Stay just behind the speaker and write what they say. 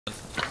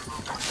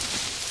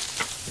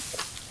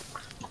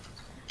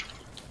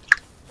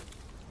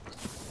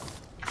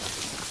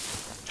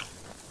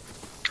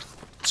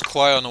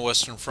quiet on the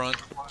Western Front.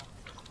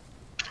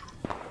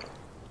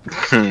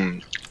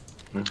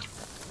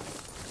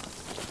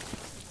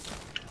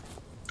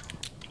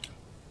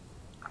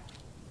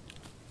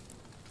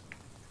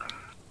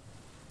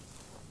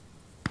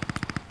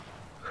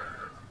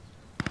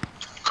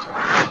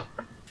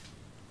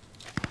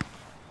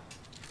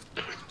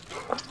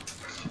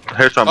 I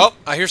hear something. Oh,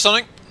 I hear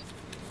something.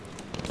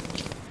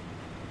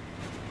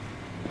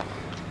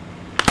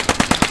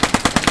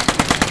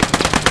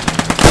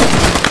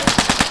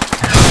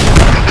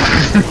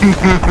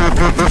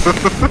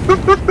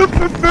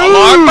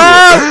 Allahu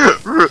Akbar!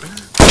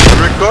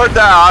 Record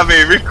that,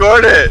 Javi.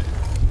 Record it.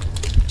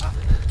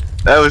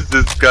 That was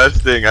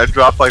disgusting. I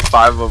dropped like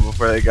 5 of them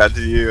before they got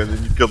to you, and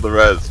then you killed the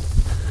rest.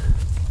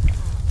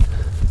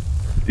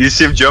 You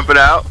see him jumping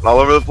out all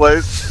over the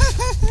place?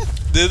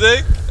 Did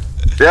they?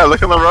 Yeah,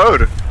 look on the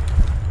road.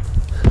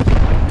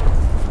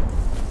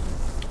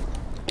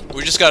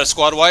 We just got a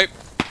squad wipe.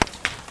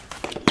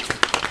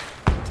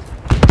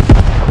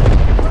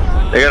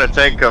 They got a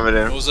tank coming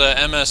in. It was a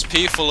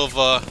MSP full of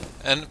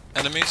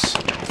enemies.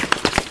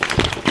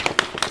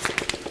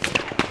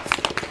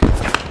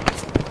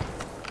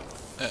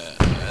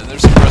 And they're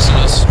suppressing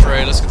us.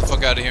 Trey, let's get the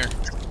fuck out of here.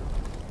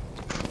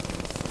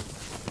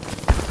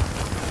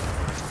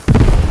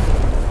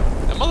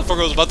 That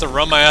motherfucker was about to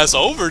run my ass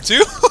over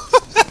too.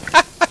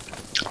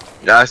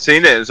 Yeah, I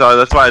seen it, so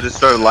that's why I just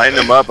started lighting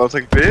them up. I was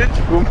like, bitch.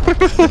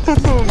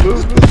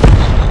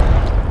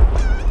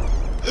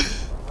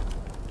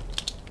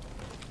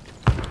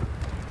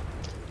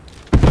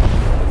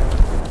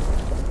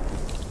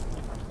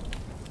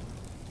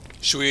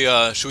 Should we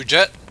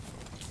jet?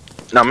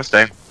 No, I'm gonna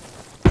stay.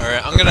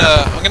 Alright, I'm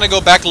gonna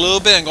go back a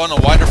little bit and go on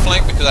a wider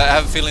flank because I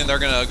have a feeling they're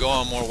gonna go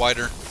on more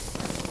wider.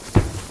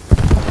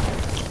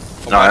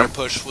 A wider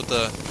push with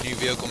the new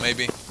vehicle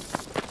maybe.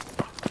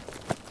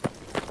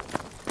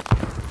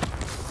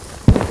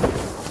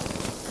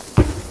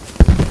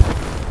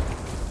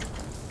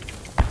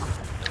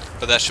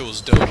 But that shit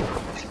was dope.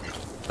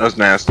 That was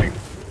nasty.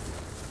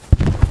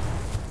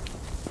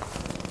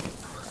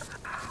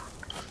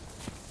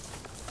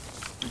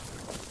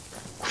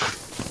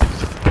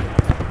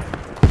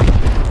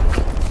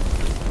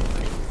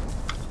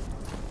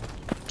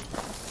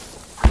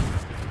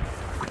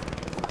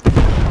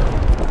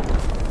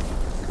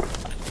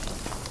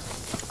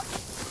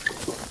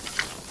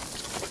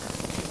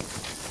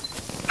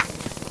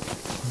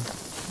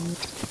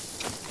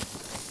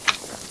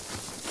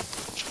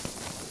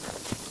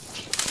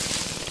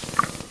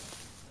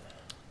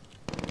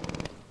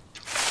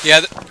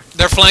 Yeah,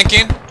 they're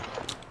flanking.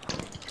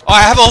 Oh,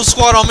 I have a whole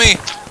squad on me.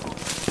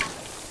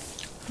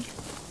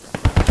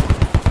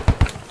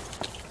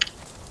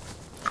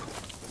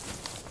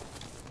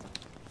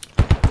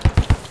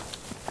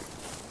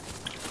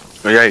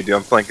 Oh yeah, you do.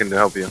 I'm flanking to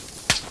help you.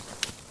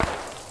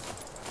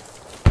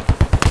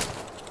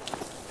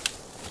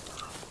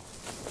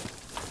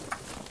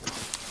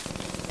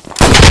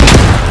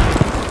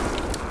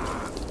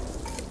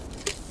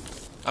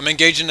 I'm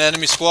engaging the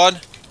enemy squad.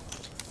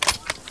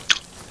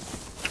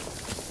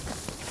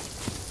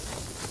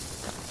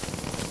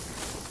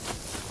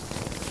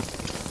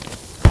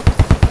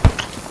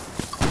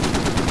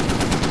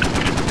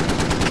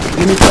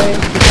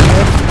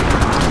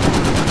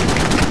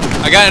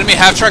 I got enemy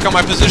half track on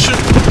my position.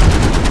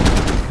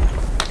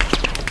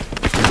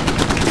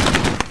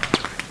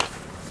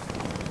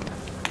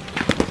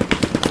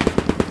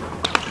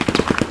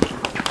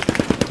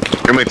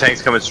 Enemy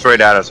tanks coming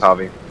straight at us,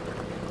 Javi.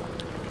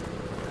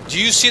 Do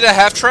you see the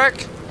half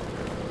track?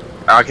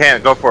 I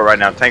can't go for it right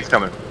now. Tank's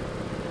coming.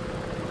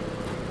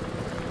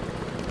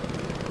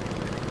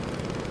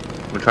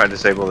 I'm trying to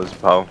disable this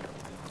Poe.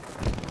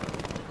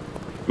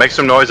 Make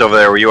some noise over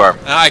there where you are.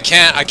 I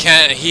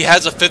can't. He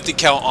has a 50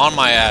 cal on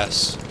my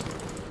ass.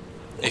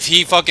 If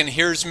he fucking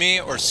hears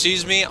me or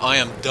sees me, I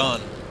am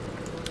done.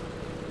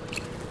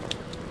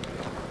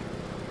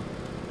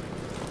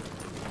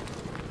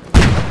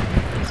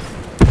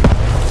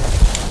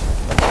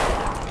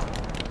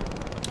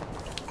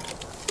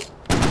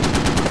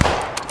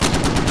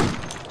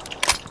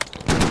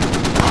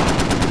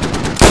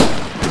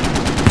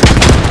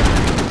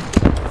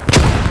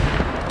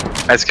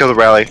 I just killed the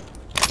rally.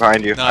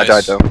 Behind you. Nice.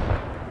 I died though.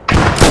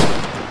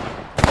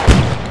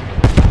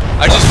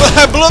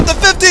 I blew up the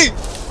 50!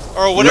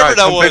 Or whatever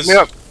that was. Come pick me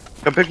up.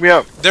 Come pick me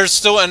up. There's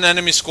still an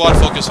enemy squad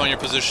focus on your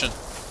position.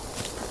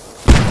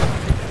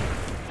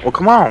 Well,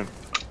 come on.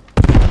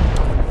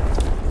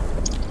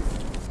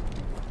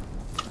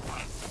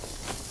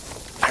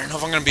 I don't know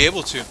if I'm gonna be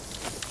able to.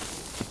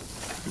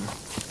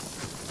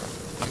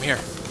 I'm here.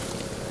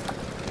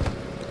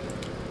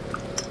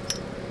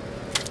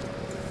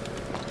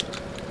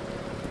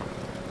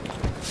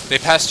 They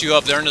passed you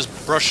up. They're in this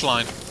brush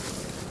line.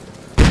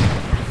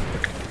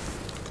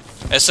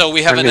 And so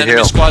we have an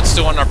enemy squad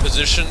still on our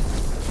position.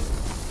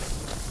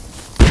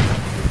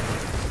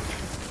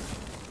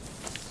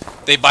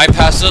 They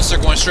bypassed us. They're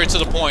going straight to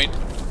the point.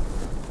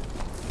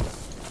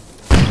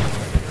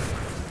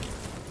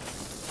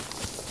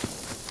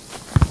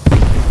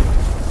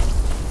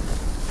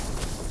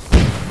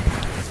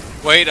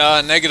 Wait,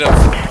 negative.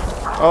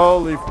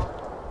 Holy.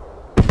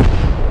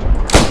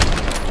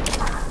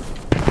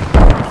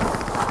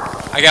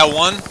 I got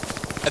one.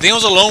 I think it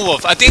was a lone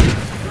wolf. I think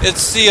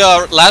it's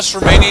the last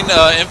remaining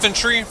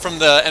infantry from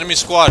the enemy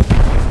squad.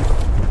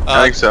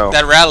 I think so.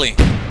 That rally.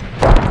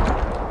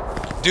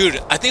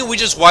 Dude, I think we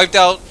just wiped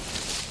out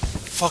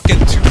fucking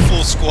 2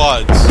 full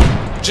squads.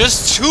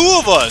 Just 2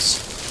 of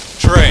us,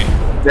 Trey.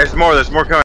 There's more coming.